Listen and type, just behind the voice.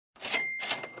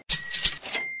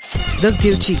The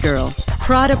Gucci Girl,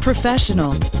 Prada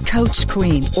Professional, Coach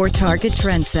Queen, or Target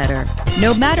Trendsetter.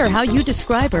 No matter how you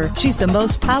describe her, she's the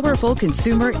most powerful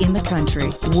consumer in the country.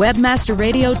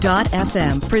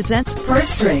 Webmasterradio.fm presents Purse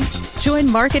Strings.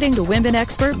 Join Marketing to Women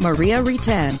expert Maria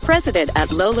Ritan, president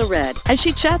at Lola Red, as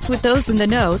she chats with those in the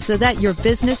know so that your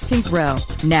business can grow.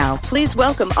 Now, please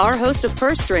welcome our host of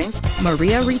Purse Strings,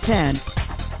 Maria Ritan.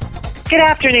 Good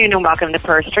afternoon and welcome to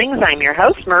Purse Strings. I'm your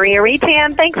host, Maria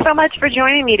Ritan. Thanks so much for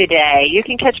joining me today. You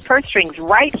can catch Purse Strings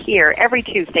right here every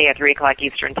Tuesday at 3 o'clock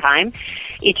Eastern Time.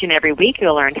 Each and every week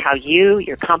you'll learn how you,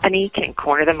 your company, can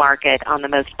corner the market on the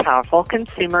most powerful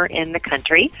consumer in the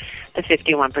country, the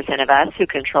 51% of us who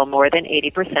control more than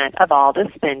 80% of all the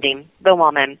spending, the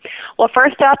woman. Well,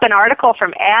 first up, an article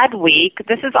from Adweek.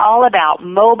 This is all about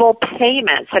mobile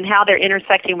payments and how they're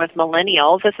intersecting with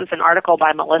millennials. This is an article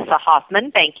by Melissa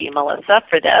Hoffman. Thank you, Melissa,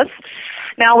 for this.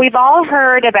 Now, we've all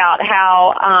heard about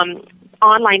how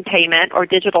online payment or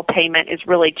digital payment is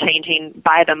really changing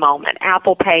by the moment.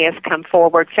 Apple Pay has come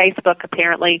forward. Facebook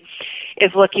apparently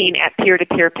is looking at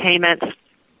peer-to-peer payments.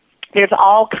 There's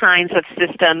all kinds of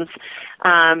systems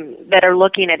that are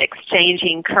looking at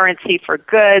exchanging currency for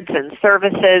goods and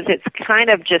services. It's kind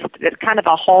of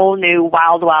a whole new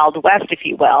wild, wild west, if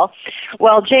you will.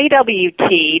 Well,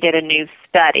 JWT did a new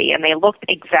study, and they looked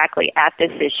exactly at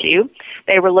this issue.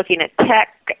 They were looking at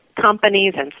tech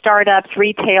companies and startups,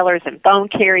 retailers and phone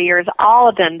carriers. All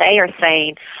of them, they are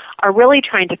saying, are really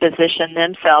trying to position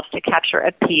themselves to capture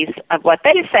a piece of what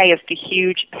they say is the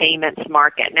huge payments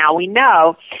market. Now, we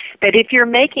know that if you're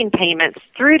making payments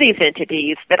through these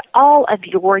entities, that all of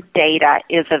your data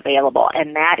is available,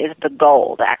 and that is the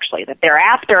gold, actually, that they're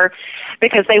after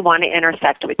because they want to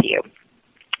intersect with you.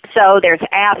 So there's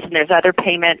apps and there's other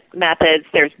payment methods.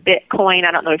 There's Bitcoin.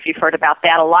 I don't know if you've heard about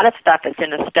that. A lot of stuff is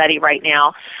in a study right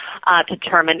now to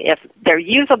determine if they're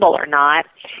usable or not.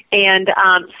 And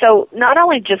so not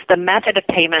only just the method of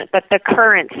payment, but the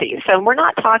currency. So we're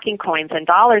not talking coins and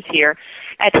dollars here.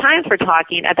 At times we're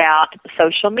talking about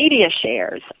social media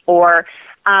shares or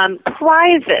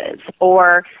prizes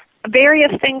or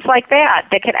various things like that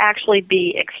could actually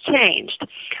be exchanged.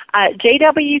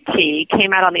 JWT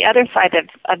came out on the other side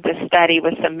of the study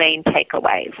with some main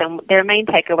takeaways, and their main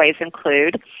takeaways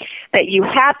include that you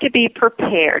have to be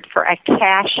prepared for a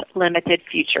cash-limited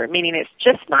future, meaning it's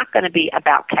just not going to be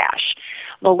about cash.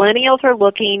 Millennials are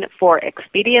looking for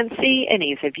expediency and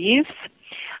ease of use.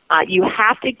 You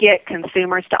have to get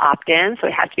consumers to opt in, so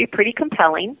it has to be pretty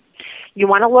compelling. You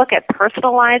want to look at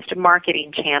personalized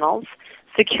marketing channels.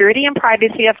 Security and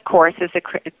privacy, of course, is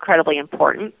incredibly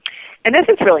important. And this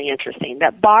is really interesting,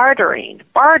 that bartering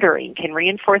can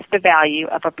reinforce the value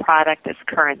of a product as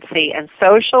currency. And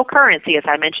social currency, as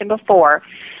I mentioned before,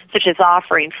 such as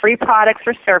offering free products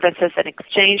or services in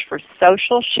exchange for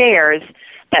social shares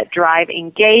that drive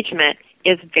engagement,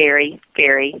 is very,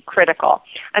 very critical.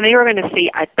 I think we're going to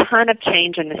see a ton of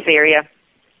change in this area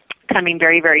coming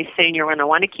very, very soon. You're going to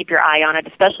want to keep your eye on it,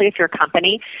 especially if you're a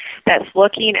company that's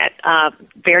looking at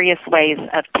various ways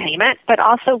of payment, but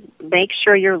also make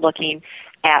sure you're looking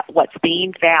at what's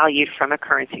being valued from a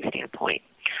currency standpoint.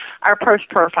 Our first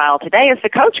profile today is the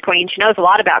Coach Queen. She knows a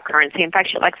lot about currency. In fact,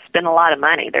 she likes to spend a lot of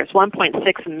money. There's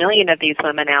 1.6 million of these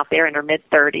women out there in their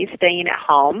mid-30s staying at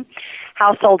home.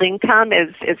 Household income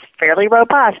is fairly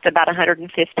robust, about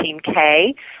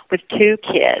 $115K with 2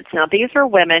 kids. Now, these are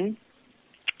women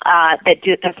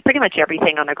that's pretty much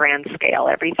everything on a grand scale,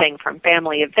 everything from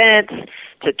family events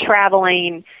to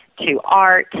traveling to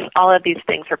art. All of these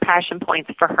things are passion points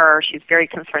for her. She's very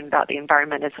concerned about the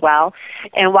environment as well.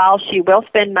 And while she will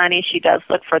spend money, she does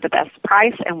look for the best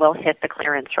price and will hit the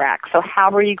clearance rack. So how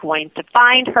are you going to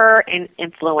find her and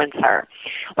influence her?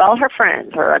 Well, her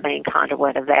friends are a main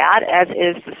conduit of that, as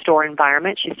is the store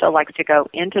environment. She still likes to go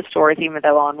into stores, even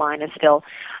though online is still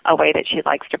a way that she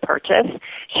likes to purchase.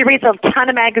 She reads a ton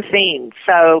of magazines,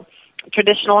 so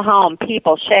Traditional Home,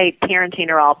 People, Shape, Parenting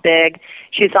are all big.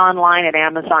 She's online at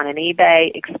Amazon and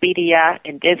eBay, Expedia,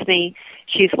 and Disney.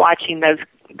 She's watching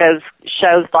those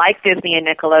shows like Disney and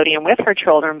Nickelodeon with her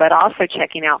children, but also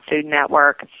checking out Food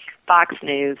Network, Fox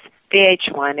News,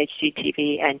 VH1,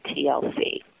 HGTV, and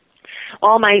TLC.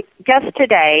 Well, my guest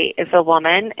today is a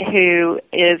woman who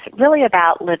is really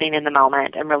about living in the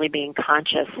moment and really being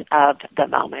conscious of the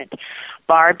moment.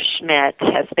 Barb Schmidt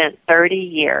has spent 30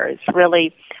 years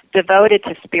really devoted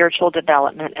to spiritual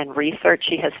development and research.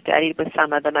 She has studied with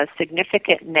some of the most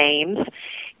significant names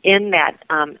in that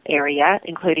area,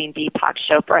 including Deepak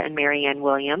Chopra and Marianne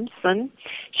Williamson.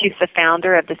 She's the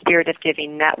founder of the Spirit of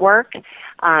Giving Network.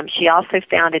 She also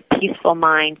founded Peaceful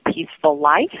Mind, Peaceful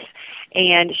Life,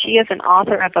 and she is an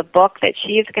author of a book that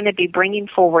she is going to be bringing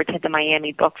forward to the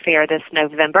Miami Book Fair this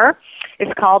November.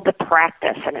 It's called The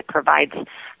Practice, and it provides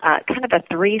kind of a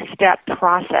 3-step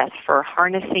process for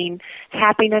harnessing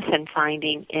happiness and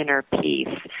finding inner peace.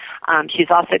 She's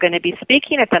also going to be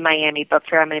speaking at the Miami Book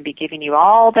Fair. I'm going to be giving you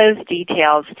all those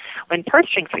details when Purse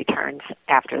Strings returns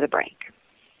after the break.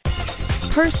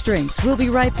 Purse Strings. We'll be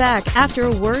right back after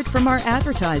a word from our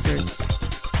advertisers.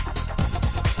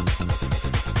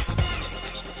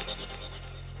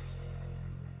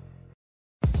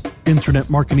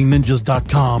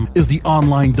 InternetMarketingNinjas.com is the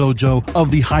online dojo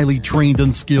of the highly trained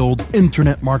and skilled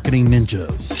Internet Marketing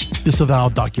Ninjas.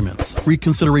 Disavowed documents,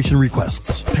 reconsideration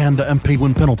requests, Panda and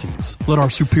Penguin penalties. Let our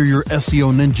superior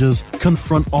SEO ninjas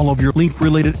confront all of your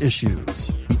link-related issues.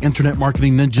 The Internet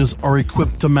Marketing Ninjas are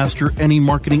equipped to master any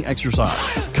marketing exercise,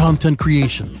 content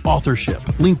creation,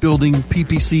 authorship, link building,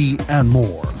 PPC, and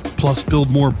more. Plus, build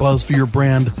more buzz for your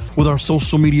brand with our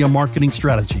social media marketing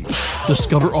strategy.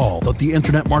 Discover all that the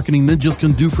Internet Marketing Ninjas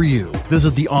can do for you.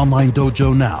 Visit the online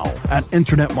dojo now at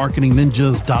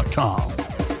InternetMarketingNinjas.com.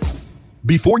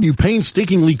 Before you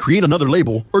painstakingly create another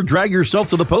label or drag yourself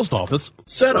to the post office,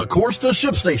 set a course to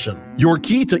ShipStation, your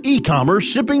key to e-commerce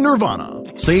shipping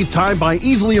nirvana. Save time by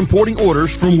easily importing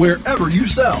orders from wherever you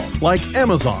sell, like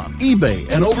Amazon, eBay,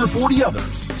 and over 40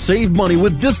 others. Save money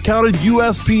with discounted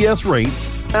USPS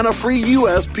rates and a free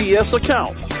USPS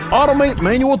account. Automate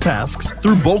manual tasks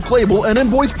through bulk label and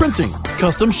invoice printing,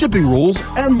 custom shipping rules,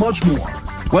 and much more.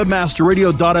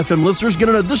 WebmasterRadio.fm listeners get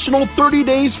an additional 30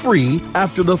 days free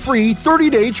after the free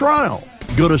 30-day trial.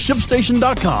 Go to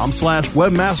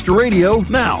ShipStation.com/WebmasterRadio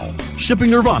now. Shipping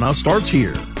Nirvana starts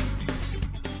here.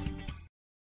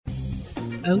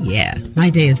 Oh yeah, my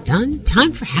day is done.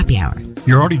 Time for happy hour.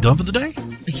 You're already done for the day?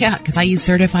 Yeah, because I use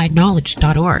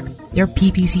CertifiedKnowledge.org. Their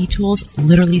PPC tools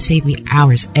literally save me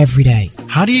hours every day.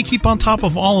 How do you keep on top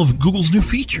of all of Google's new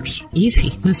features?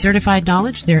 Easy. With Certified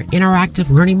Knowledge, their interactive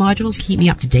learning modules keep me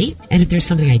up to date. And if there's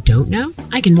something I don't know,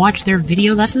 I can watch their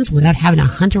video lessons without having to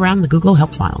hunt around the Google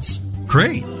Help files.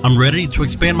 Great. I'm ready to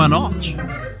expand my knowledge.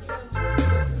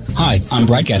 Hi, I'm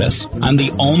Brad Geddes. I'm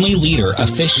the only leader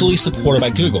officially supported by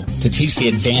Google to teach the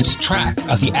advanced track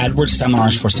of the AdWords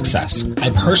Seminars for Success. I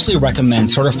personally recommend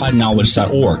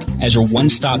CertifiedKnowledge.org as your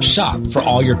one-stop shop for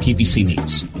all your PPC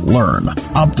needs. Learn,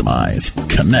 optimize,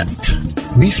 connect.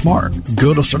 Be smart.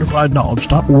 Go to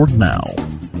CertifiedKnowledge.org now.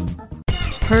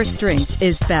 Purse Strings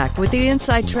is back with the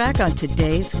inside track on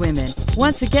today's women.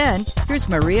 Once again, here's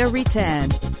Maria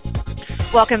Retan.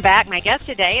 Welcome back. My guest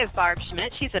today is Barb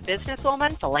Schmidt. She's a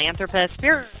businesswoman, philanthropist,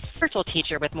 spiritual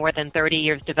teacher with more than 30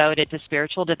 years devoted to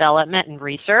spiritual development and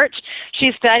research.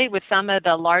 She's studied with some of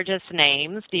the largest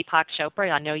names, Deepak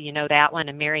Chopra, I know you know that one,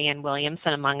 and Marianne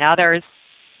Williamson, among others.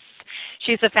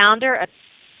 She's the founder of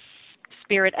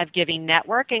Spirit of Giving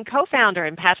Network and co-founder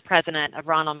and past president of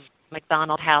Ronald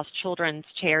McDonald House Children's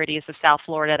Charities of South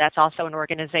Florida. That's also an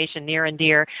organization near and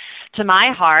dear to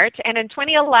my heart. And in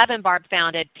 2011, Barb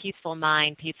founded Peaceful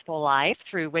Mind, Peaceful Life,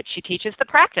 through which she teaches The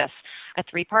Practice, a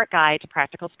 3-part guide to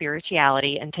practical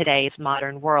spirituality in today's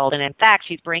modern world. And in fact,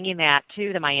 she's bringing that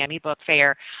to the Miami Book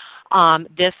Fair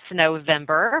this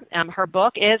November. Her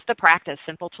book is The Practice,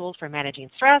 Simple Tools for Managing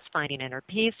Stress, Finding Inner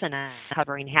Peace, and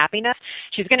Uncovering Happiness.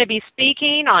 She's going to be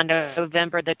speaking on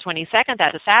November the 22nd.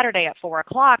 That's a Saturday at 4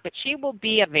 o'clock, but she will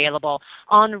be available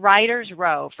on Writer's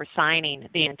Row for signing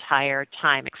the entire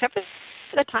time, except for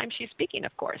the time she's speaking,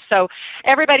 of course. So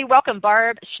everybody, welcome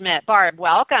Barb Schmidt. Barb,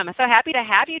 welcome. I'm so happy to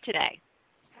have you today.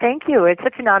 Thank you. It's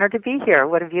such an honor to be here.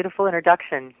 What a beautiful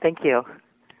introduction. Thank you.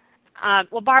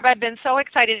 Well, Barb, I've been so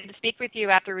excited to speak with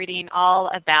you after reading all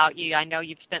about you. I know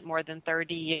you've spent more than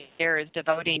 30 years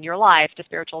devoting your life to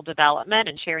spiritual development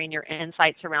and sharing your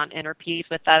insights around inner peace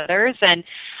with others. And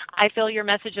I feel your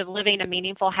message of living a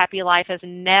meaningful, happy life has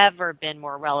never been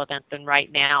more relevant than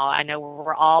right now. I know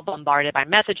we're all bombarded by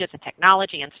messages and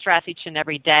technology and stress each and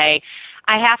every day.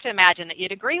 I have to imagine that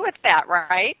you'd agree with that,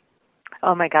 right?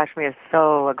 Oh, my gosh, we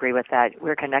so agree with that.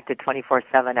 We're connected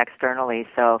 24/7 externally,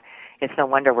 so it's no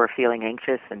wonder we're feeling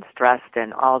anxious and stressed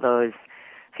and all those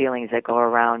feelings that go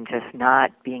around just not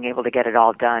being able to get it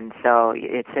all done. So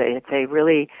it's a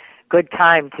really good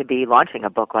time to be launching a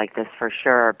book like this for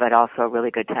sure, but also a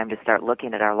really good time to start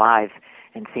looking at our lives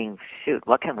and seeing, shoot,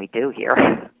 what can we do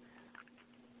here?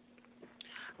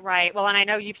 Right. Well, and I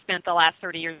know you've spent the last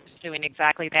 30 years doing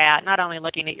exactly that, not only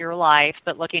looking at your life,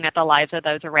 but looking at the lives of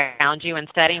those around you and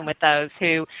studying with those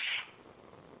who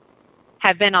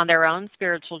have been on their own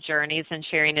spiritual journeys and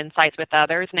sharing insights with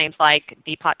others, names like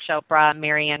Deepak Chopra,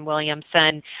 Marianne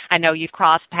Williamson. I know you've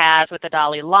crossed paths with the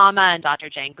Dalai Lama and Dr.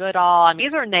 Jane Goodall. I mean,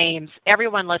 these are names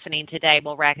everyone listening today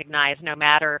will recognize no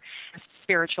matter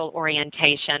spiritual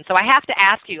orientation. So I have to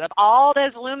ask you, of all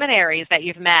those luminaries that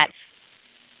you've met,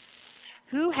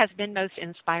 who has been most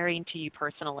inspiring to you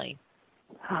personally?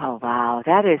 Oh, wow.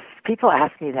 That is, people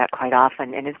ask me that quite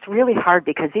often, and it's really hard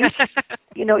because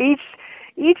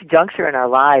each juncture in our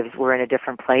lives, we're in a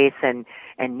different place and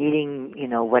needing,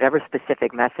 whatever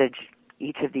specific message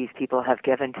each of these people have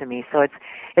given to me. So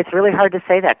it's really hard to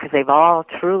say that because they've all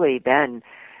truly been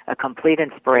a complete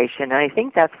inspiration. And I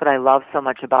think that's what I love so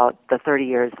much about the 30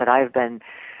 years that I've been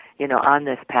on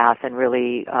this path and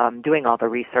really doing all the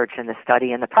research and the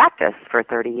study and the practice for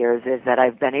 30 years is that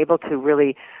I've been able to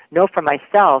really know for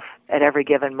myself at every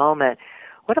given moment,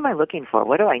 what am I looking for?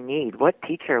 What do I need? What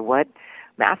teacher, what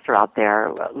master out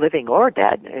there, living or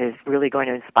dead, is really going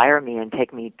to inspire me and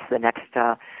take me to the next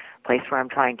place where I'm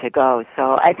trying to go.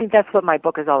 So I think that's what my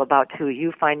book is all about, too,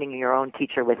 you finding your own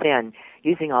teacher within,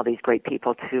 using all these great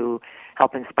people to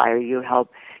help inspire you, help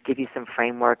give you some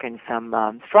framework and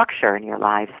some structure in your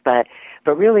lives. But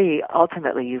really,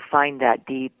 ultimately, you find that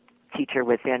deep teacher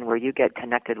within where you get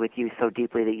connected with you so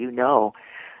deeply that you know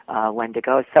when to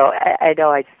go. So I know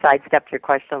I sidestepped your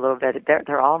question a little bit.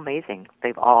 They're all amazing.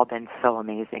 They've all been so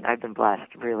amazing. I've been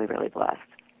blessed, really, really blessed.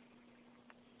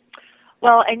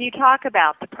 Well, and you talk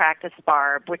about the Practice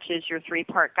Barb, which is your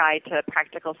 3-part guide to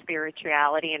practical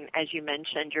spirituality, and as you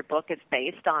mentioned, your book is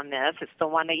based on this. It's the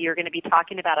one that you're going to be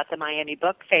talking about at the Miami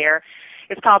Book Fair.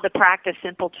 It's called The Practice: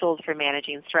 Simple Tools for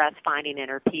Managing Stress, Finding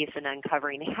Inner Peace, and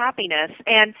Uncovering Happiness.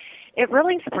 And it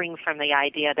really springs from the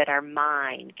idea that our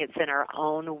mind gets in our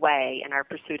own way in our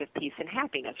pursuit of peace and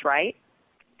happiness, right?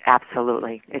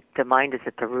 Absolutely. The mind is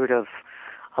at the root of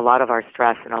a lot of our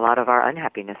stress and a lot of our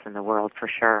unhappiness in the world, for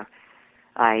sure.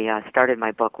 I started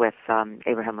my book with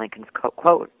Abraham Lincoln's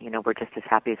quote, we're just as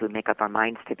happy as we make up our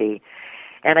minds to be.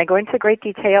 And I go into great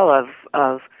detail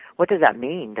of what does that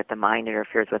mean, that the mind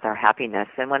interferes with our happiness.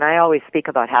 And when I always speak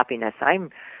about happiness, I'm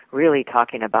really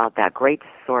talking about that great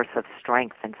source of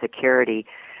strength and security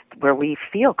where we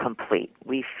feel complete.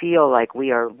 We feel like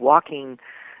we are walking,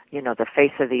 the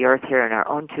face of the earth here in our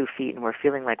own 2 feet, and we're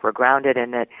feeling like we're grounded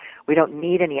and that we don't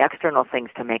need any external things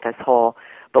to make us whole,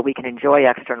 but we can enjoy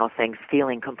external things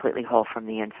feeling completely whole from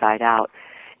the inside out.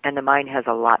 And the mind has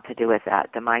a lot to do with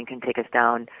that. The mind can take us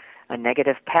down a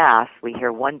negative path. We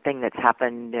hear one thing that's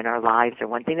happened in our lives or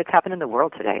one thing that's happened in the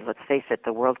world today. Let's face it,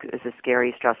 the world is a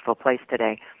scary, stressful place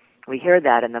today. We hear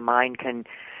that, and the mind can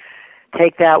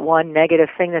take that one negative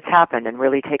thing that's happened and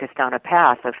really take us down a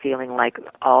path of feeling like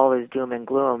all is doom and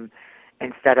gloom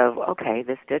instead of, okay,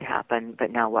 this did happen, but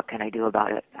now what can I do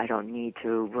about it? I don't need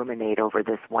to ruminate over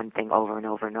this one thing over and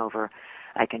over and over.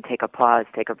 I can take a pause,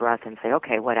 take a breath, and say,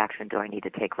 okay, what action do I need to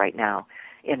take right now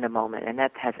in the moment? And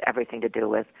that has everything to do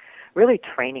with really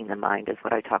training the mind is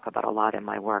what I talk about a lot in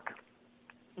my work.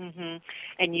 Mm-hmm.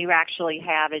 And you actually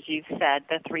have, as you've said,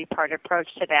 the 3-part approach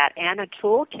to that and a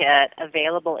toolkit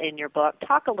available in your book.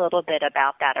 Talk a little bit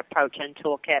about that approach and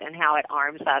toolkit and how it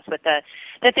arms us with the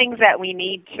things that we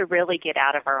need to really get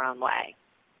out of our own way.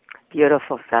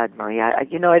 Beautiful said, Maria.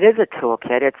 It is a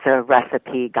toolkit. It's a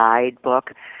recipe guide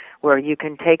book where you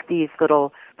can take these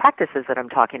little practices that I'm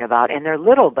talking about, and they're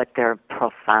little, but they're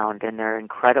profound, and they're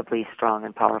incredibly strong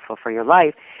and powerful for your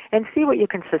life, and see what you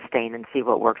can sustain and see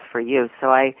what works for you. So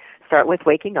I start with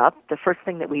waking up. The first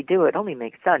thing that we do, it only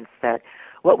makes sense that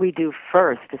what we do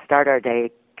first to start our day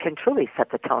can truly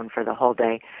set the tone for the whole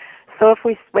day. So if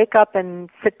we wake up and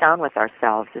sit down with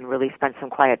ourselves and really spend some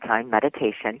quiet time,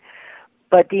 meditation,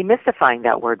 but demystifying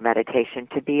that word meditation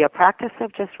to be a practice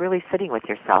of just really sitting with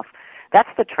yourself. That's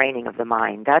the training of the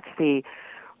mind. That's the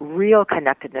real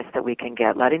connectedness that we can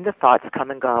get, letting the thoughts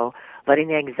come and go, letting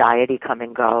the anxiety come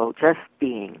and go, just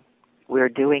being. We're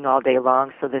doing all day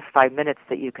long, so this 5 minutes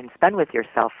that you can spend with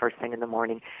yourself first thing in the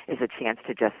morning is a chance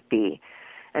to just be.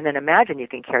 And then imagine you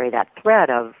can carry that thread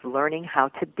of learning how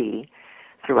to be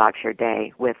throughout your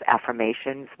day with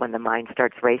affirmations. When the mind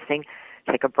starts racing,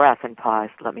 take a breath and pause.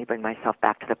 Let me bring myself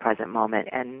back to the present moment,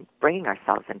 and bringing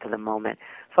ourselves into the moment,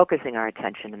 focusing our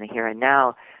attention in the here and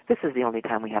now. This is the only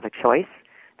time we have a choice.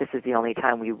 This is the only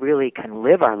time we really can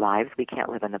live our lives. We can't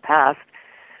live in the past.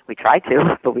 We try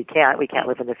to, but we can't. We can't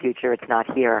live in the future. It's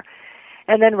not here.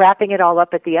 And then wrapping it all up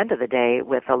at the end of the day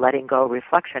with a letting go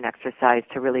reflection exercise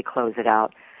to really close it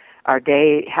out. Our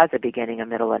day has a beginning, a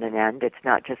middle, and an end. It's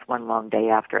not just one long day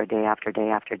after day after day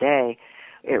after day.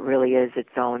 It really is its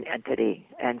own entity.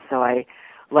 And so I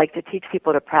like to teach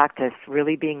people to practice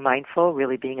really being mindful,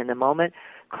 really being in the moment,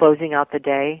 closing out the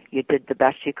day. You did the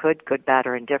best you could, good, bad,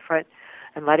 or indifferent,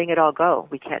 and letting it all go.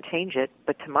 We can't change it,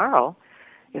 but tomorrow,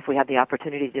 if we have the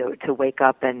opportunity to wake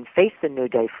up and face the new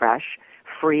day fresh,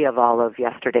 free of all of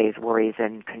yesterday's worries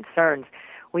and concerns,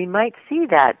 we might see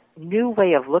that new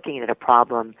way of looking at a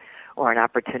problem or an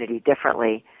opportunity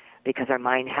differently because our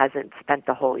mind hasn't spent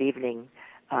the whole evening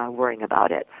worrying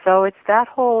about it. So it's that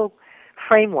whole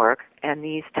framework and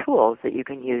these tools that you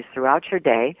can use throughout your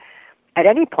day at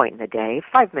any point in the day,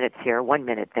 5 minutes here, 1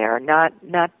 minute there, not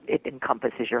it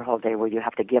encompasses your whole day where you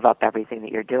have to give up everything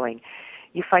that you're doing.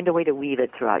 You find a way to weave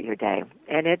it throughout your day.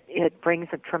 And it brings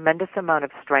a tremendous amount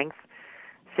of strength,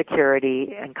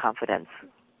 security, and confidence.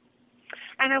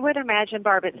 And I would imagine,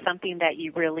 Barb, it's something that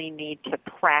you really need to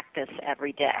practice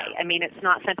every day. I mean, it's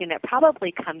not something that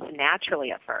probably comes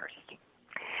naturally at first.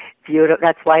 Beautiful.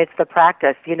 That's why it's the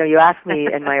practice. You know, you asked me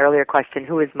in my earlier question,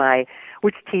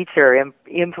 which teacher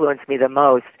influenced me the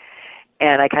most?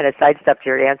 And I kind of sidestepped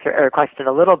your answer or question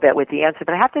a little bit with the answer.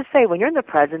 But I have to say, when you're in the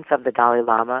presence of the Dalai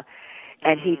Lama,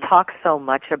 and he talks so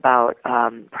much about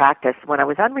practice, when I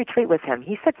was on retreat with him,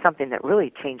 he said something that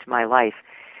really changed my life.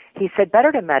 He said,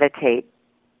 better to meditate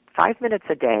 5 minutes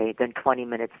a day than 20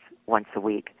 minutes once a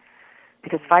week,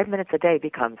 because 5 minutes a day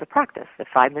becomes a practice. The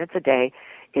 5 minutes a day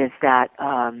is that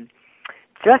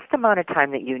just amount of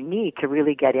time that you need to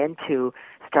really get into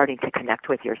starting to connect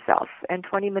with yourself. And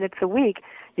 20 minutes a week,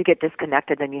 you get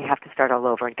disconnected, then you have to start all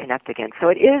over and connect again. So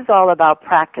it is all about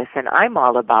practice, and I'm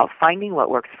all about finding what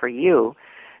works for you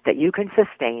that you can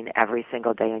sustain every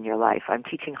single day in your life. I'm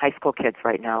teaching high school kids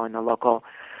right now in the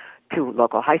two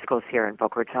local high schools here in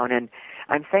Boca Raton, and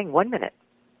I'm saying 1 minute.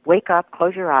 Wake up,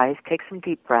 close your eyes, take some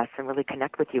deep breaths, and really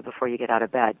connect with you before you get out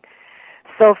of bed.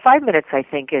 So 5 minutes, I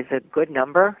think, is a good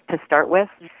number to start with,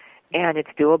 and it's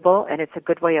doable, and it's a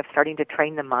good way of starting to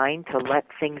train the mind to let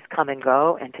things come and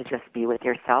go and to just be with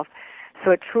yourself.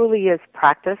 So it truly is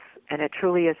practice, and it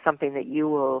truly is something that you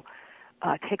will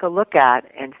take a look at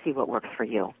and see what works for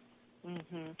you.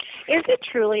 Mm-hmm. Is it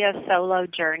truly a solo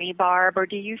journey, Barb, or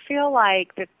do you feel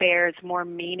like that there's more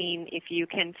meaning if you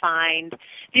can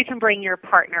bring your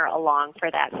partner along for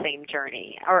that same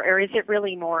journey, or is it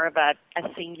really more of a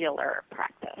singular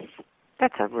practice?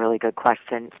 That's a really good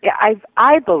question. Yeah,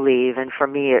 I believe, and for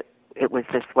me it was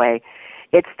this way,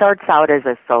 it starts out as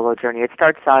a solo journey. It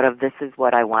starts out of this is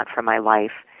what I want for my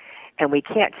life, and we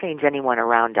can't change anyone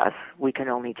around us. We can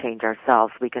only change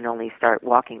ourselves. We can only start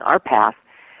walking our path,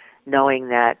 knowing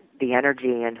that the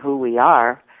energy and who we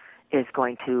are is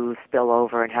going to spill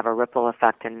over and have a ripple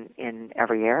effect in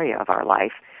every area of our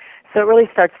life. So it really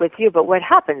starts with you. But what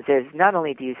happens is not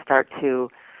only do you start to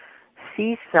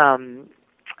see some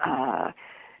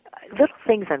little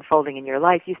things unfolding in your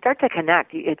life, you start to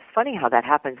connect. It's funny how that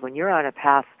happens when you're on a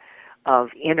path of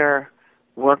inner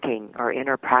working or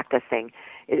inner practicing.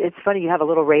 It's funny, you have a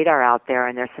little radar out there,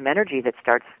 and there's some energy that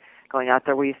starts going out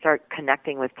there where you start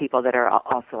connecting with people that are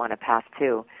also on a path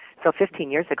too. So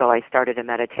 15 years ago, I started a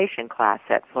meditation class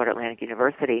at Florida Atlantic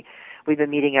University. We've been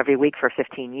meeting every week for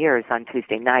 15 years on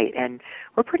Tuesday night, and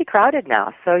we're pretty crowded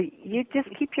now. So you just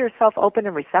keep yourself open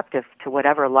and receptive to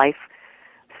whatever life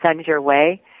sends your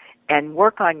way, and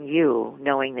work on you,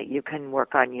 knowing that you can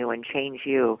work on you and change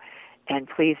you. And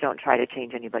please don't try to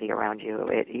change anybody around you.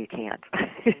 You can't.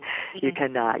 You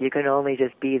cannot. You can only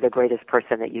just be the greatest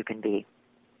person that you can be.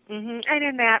 Mm-hmm. And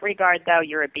in that regard, though,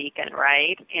 you're a beacon,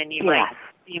 right? And you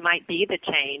might be the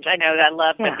change. I know that I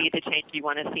love to be the change you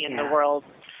want to see in the world.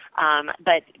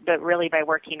 But really, by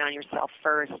working on yourself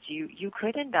first, you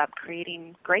could end up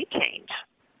creating great change.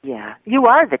 Yeah, you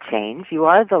are the change. You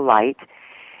are the light.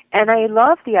 And I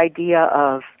love the idea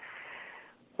of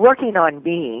working on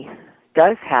me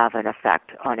does have an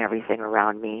effect on everything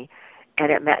around me.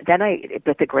 And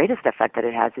but the greatest effect that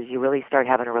it has is you really start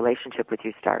having a relationship with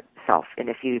yourself. And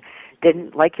if you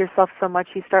didn't like yourself so much,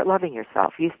 you start loving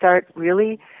yourself. You start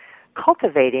really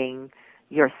cultivating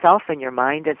yourself and your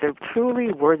mind as a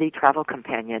truly worthy travel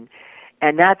companion.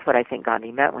 And that's what I think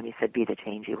Gandhi meant when he said, be the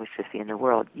change you wish to see in the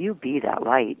world. You be that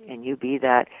light, and you be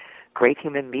that great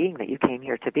human being that you came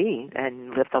here to be, and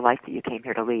live the life that you came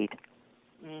here to lead.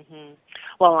 Mm-hmm.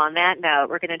 Well, on that note,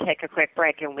 we're going to take a quick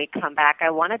break, and when we come back,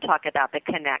 I want to talk about the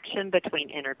connection between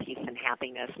inner peace and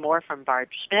happiness. More from Barb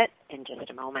Schmidt in just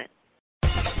a moment.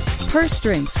 Purse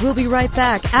Strings. We'll be right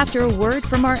back after a word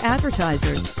from our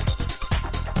advertisers.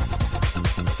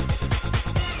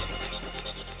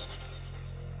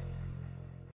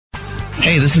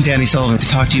 Hey, this is Danny Sullivan to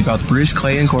talk to you about Bruce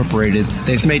Clay Incorporated.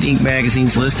 They've made Inc.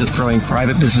 Magazine's list of growing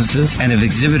private businesses and have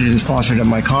exhibited and sponsored at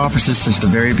my conferences since the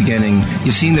very beginning.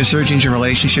 You've seen their search engine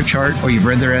relationship chart, or you've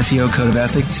read their SEO code of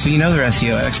ethics, so you know they're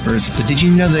SEO experts. But did you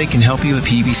know they can help you with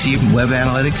PPC, web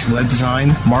analytics, web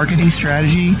design, marketing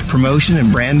strategy, promotion,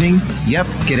 and branding? Yep,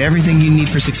 get everything you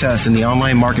need for success in the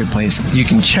online marketplace. You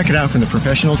can check it out from the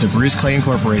professionals at Bruce Clay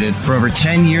Incorporated. For over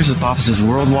 10 years with offices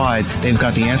worldwide, they've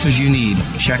got the answers you need.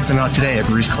 Check them out today at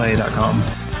bruceclay.com.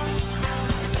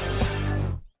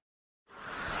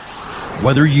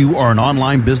 Whether you are an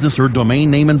online business or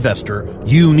domain name investor,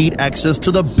 you need access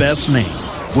to the best names.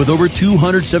 With over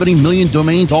 270 million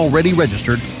domains already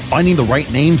registered, finding the right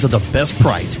names at the best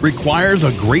price requires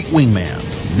a great wingman.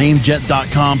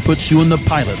 Namejet.com puts you in the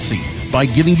pilot seat by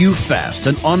giving you fast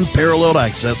and unparalleled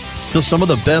access to some of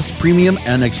the best premium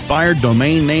and expired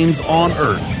domain names on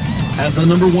earth. As the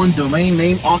 #1 domain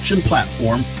name auction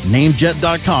platform,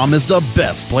 Namejet.com is the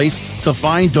best place to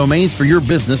find domains for your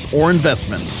business or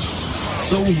investment.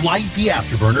 So light the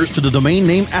afterburners to the domain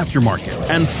name aftermarket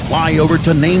and fly over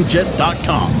to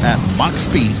Namejet.com at Mach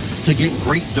speed to get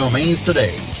great domains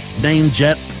today.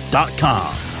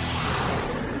 Namejet.com.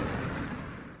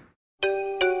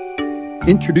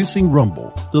 Introducing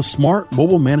Rumble, the smart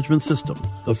mobile management system,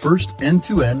 the first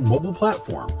end-to-end mobile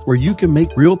platform where you can make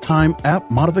real-time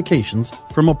app modifications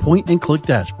from a point-and-click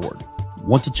dashboard.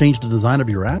 Want to change the design of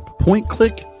your app?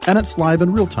 Point-click, and it's live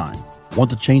in real time. Want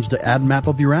to change the ad map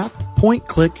of your app?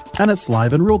 Point-click, and it's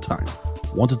live in real time.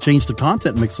 Want to change the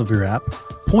content mix of your app?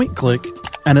 Point-click,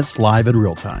 and it's live in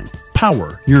real time.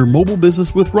 Power your mobile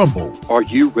business with Rumble. Are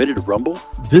you ready to rumble?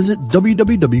 Visit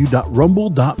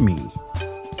www.rumble.me.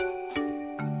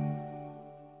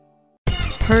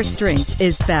 Purse Strings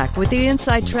is back with the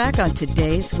inside track on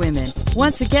today's women.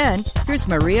 Once again, here's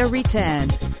Maria Retan.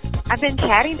 I've been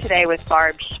chatting today with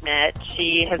Barb Schmidt.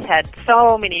 She has had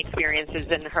so many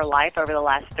experiences in her life over the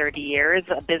last 30 years,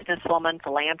 a businesswoman,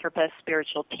 philanthropist,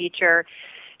 spiritual teacher.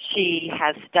 She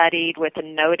has studied with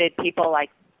noted people like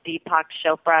Deepak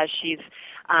Chopra. She's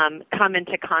come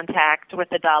into contact with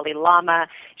the Dalai Lama.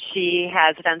 She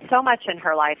has done so much in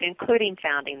her life, including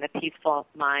founding the Peaceful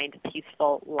Mind,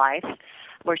 Peaceful Life,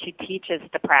 where she teaches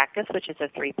the practice, which is a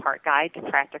 3-part guide to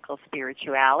practical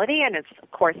spirituality, and it's, of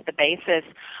course, the basis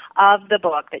of the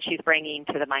book that she's bringing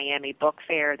to the Miami Book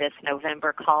Fair this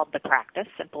November called The Practice,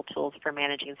 Simple Tools for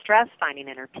Managing Stress, Finding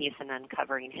Inner Peace, and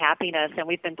Uncovering Happiness. And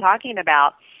we've been talking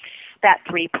about that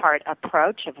 3-part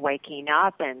approach of waking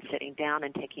up and sitting down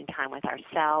and taking time with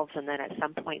ourselves, and then at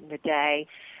some point in the day,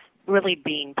 really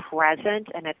being present,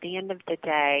 and at the end of the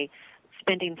day,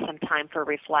 spending some time for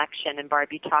reflection. And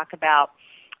Barb, you talk about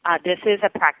this is a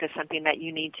practice, something that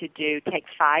you need to do. Take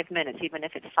 5 minutes, even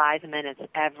if it's 5 minutes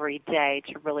every day,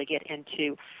 to really get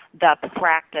into the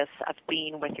practice of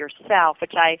being with yourself,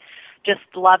 which I just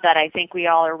love that. I think we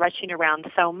all are rushing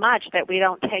around so much that we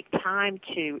don't take time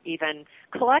to even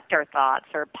collect our thoughts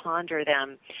or ponder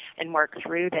them and work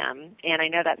through them. And I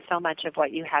know that's so much of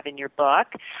what you have in your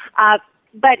book.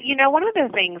 But, you know, one of the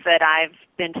things that I've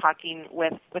been talking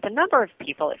with a number of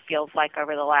people, it feels like,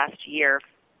 over the last year,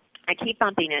 I keep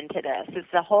bumping into this, is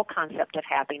the whole concept of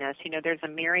happiness. You know, there's a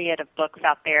myriad of books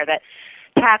out there that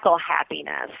tackle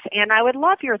happiness. And I would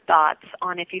love your thoughts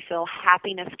on if you feel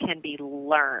happiness can be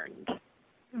learned.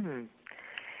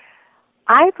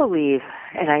 I believe,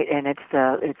 and it's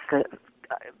the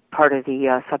part of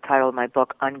the subtitle of my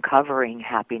book, Uncovering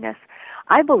Happiness.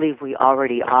 I believe we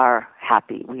already are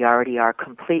happy. We already are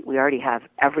complete. We already have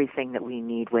everything that we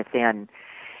need within.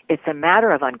 It's a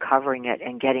matter of uncovering it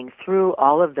and getting through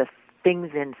all of the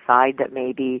things inside that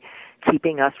may be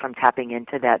keeping us from tapping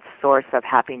into that source of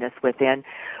happiness within.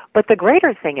 But the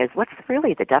greater thing is, what's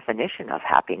really the definition of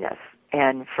happiness?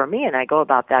 And for me, and I go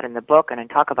about that in the book and I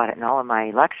talk about it in all of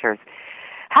my lectures,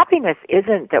 happiness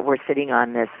isn't that we're sitting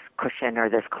on this cushion or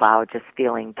this cloud just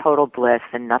feeling total bliss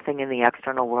and nothing in the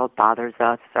external world bothers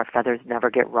us. Our feathers never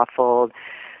get ruffled.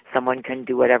 Someone can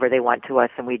do whatever they want to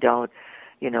us and we don't,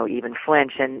 even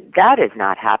flinch. And that is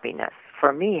not happiness.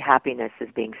 For me, happiness is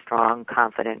being strong,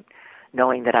 confident,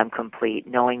 knowing that I'm complete,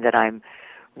 knowing that I'm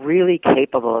really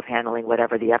capable of handling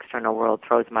whatever the external world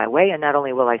throws my way. And not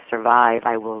only will I survive,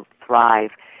 I will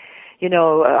thrive.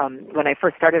 When I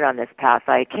first started on this path,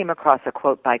 I came across a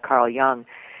quote by Carl Jung,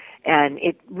 and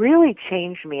it really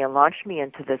changed me and launched me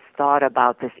into this thought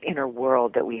about this inner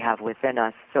world that we have within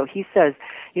us. So he says,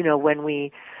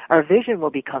 our vision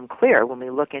will become clear when we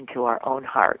look into our own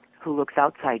heart. Who looks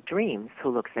outside dreams, who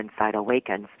looks inside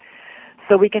awakens.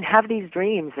 So we can have these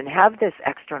dreams and have this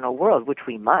external world, which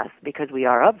we must, because we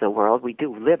are of the world, we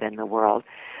do live in the world.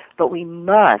 But we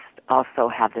must also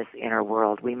have this inner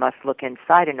world. We must look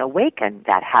inside and awaken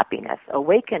that happiness,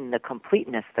 awaken the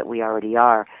completeness that we already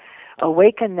are,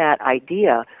 awaken that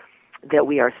idea that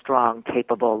we are strong,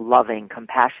 capable, loving,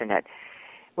 compassionate.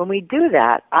 When we do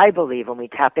that, I believe when we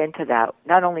tap into that,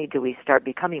 not only do we start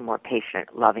becoming more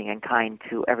patient, loving, and kind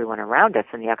to everyone around us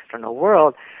in the external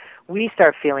world, we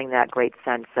start feeling that great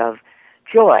sense of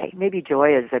joy. Maybe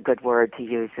joy is a good word to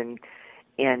use, and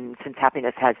since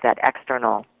happiness has that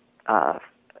external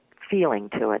feeling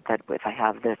to it, that if I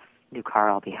have this new car,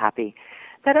 I'll be happy.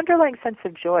 That underlying sense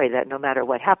of joy that no matter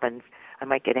what happens, I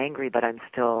might get angry, but I'm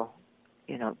still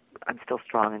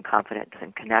strong and confident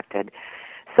and connected.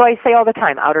 So I say all the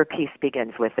time, outer peace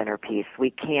begins with inner peace.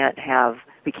 We can't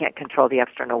control the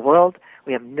external world.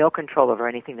 We have no control over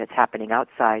anything that's happening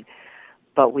outside,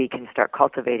 but we can start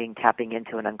cultivating, tapping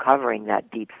into, and uncovering that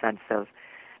deep sense of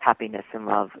happiness and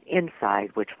love inside,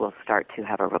 which will start to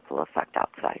have a ripple effect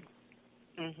outside.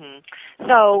 Mm-hmm.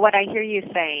 So what I hear you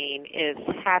saying is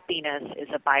happiness is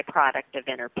a byproduct of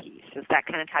inner peace. Is that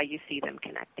kind of how you see them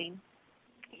connecting?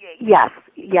 Yes.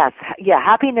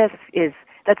 Happiness is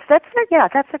that's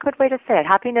a good way to say it.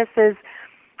 Happiness is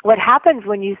what happens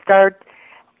when you start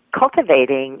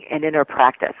cultivating an inner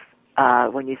practice.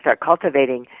 When you start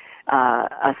cultivating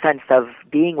a sense of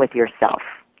being with yourself,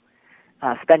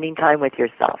 spending time with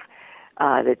yourself.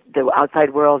 The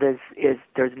outside world is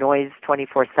there's noise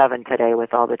 24/7 today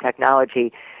with all the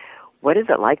technology. What is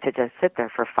it like to just sit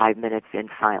there for 5 minutes in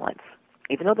silence?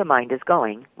 Even though the mind is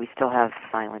going, we still have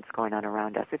silence going on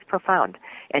around us. It's profound.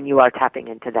 And you are tapping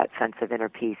into that sense of inner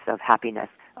peace, of happiness,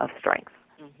 of strength.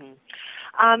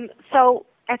 Mm-hmm. So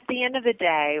at the end of the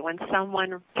day, when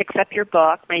someone picks up your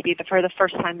book, maybe for the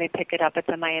first time they pick it up at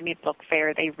the Miami Book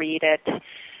Fair, they read it,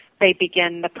 they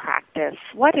begin the practice,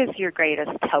 what is your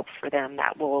greatest hope for them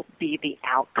that will be the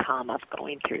outcome of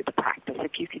going through the practice,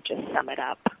 if you could just sum it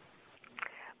up?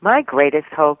 My greatest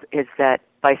hope is that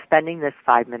by spending this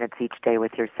 5 minutes each day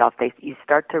with yourself, you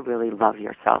start to really love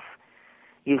yourself.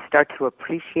 You start to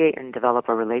appreciate and develop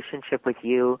a relationship with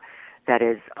you that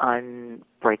is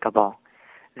unbreakable,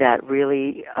 that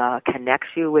really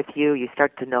connects you with you. You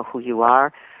start to know who you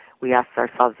are. We ask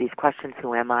ourselves these questions: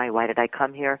 who am I? Why did I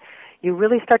come here? You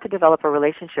really start to develop a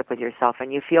relationship with yourself,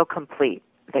 and you feel complete,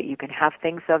 that you can have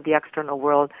things of the external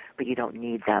world, but you don't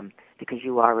need them because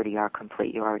you already are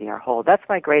complete. You already are whole. That's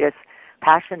my greatest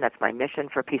passion. That's my mission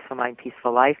for Peaceful Mind,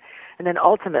 Peaceful Life. And then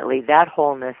ultimately, that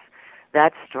wholeness,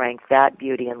 that strength, that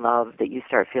beauty and love that you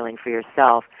start feeling for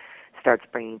yourself starts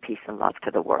bringing peace and love to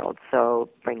the world. So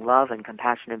bring love and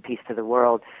compassion and peace to the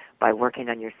world by working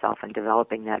on yourself and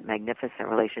developing that magnificent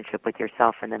relationship with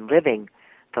yourself, and then living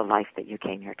the life that you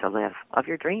came here to live, of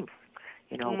your dreams.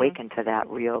 Awaken to that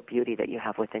real beauty that you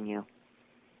have within you.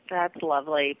 That's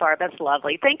lovely. Barb, that's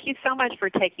lovely. Thank you so much for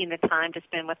taking the time to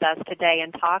spend with us today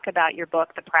and talk about your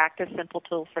book, The Practice, Simple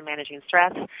Tools for Managing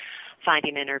Stress,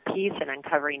 Finding Inner Peace, and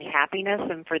Uncovering Happiness.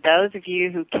 And for those of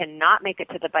you who cannot make it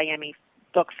to the Miami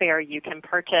Book Fair, you can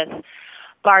purchase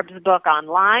Barb's book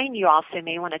online. You also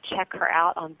may want to check her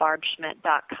out on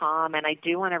barbschmidt.com. And I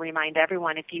do want to remind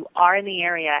everyone, if you are in the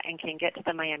area and can get to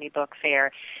the Miami Book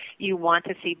Fair, you want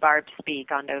to see Barb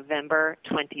speak on November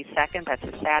 22nd. That's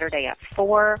a Saturday at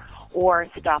 4, or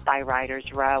stop by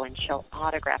Writers Row and she'll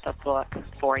autograph a book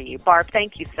for you. Barb,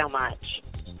 thank you so much.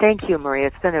 Thank you, Maria.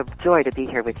 It's been a joy to be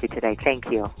here with you today. Thank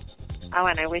you. Oh,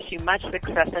 and I wish you much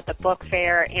success at the book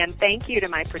fair. And thank you to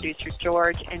my producer,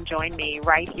 George. And join me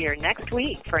right here next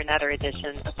week for another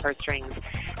edition of Purse Strings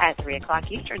at 3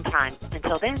 o'clock Eastern Time.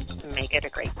 Until then, make it a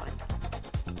great one.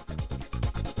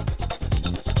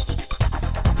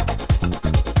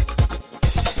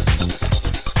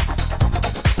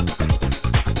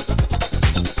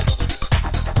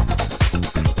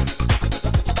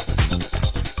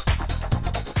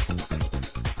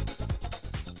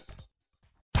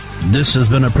 This has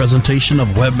been a presentation of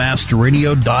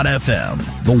WebmasterRadio.fm,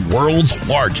 the world's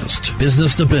largest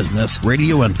business-to-business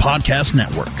radio and podcast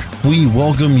network. We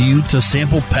welcome you to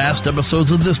sample past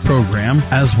episodes of this program,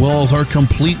 as well as our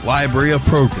complete library of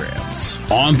programs,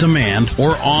 on demand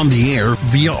or on the air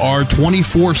via our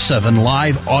 24/7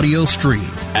 live audio stream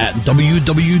at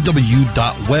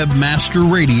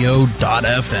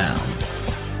www.webmasterradio.fm.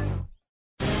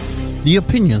 The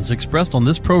opinions expressed on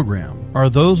this program are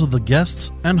those of the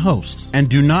guests and hosts and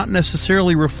do not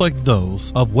necessarily reflect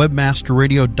those of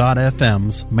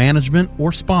WebmasterRadio.fm's management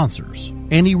or sponsors.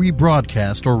 Any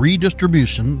rebroadcast or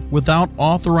redistribution without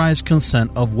authorized consent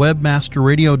of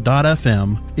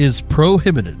WebmasterRadio.fm is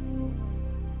prohibited.